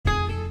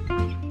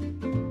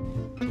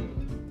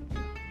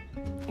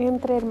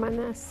entre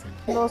hermanas,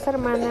 dos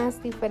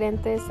hermanas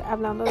diferentes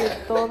hablando de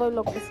todo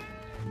lo que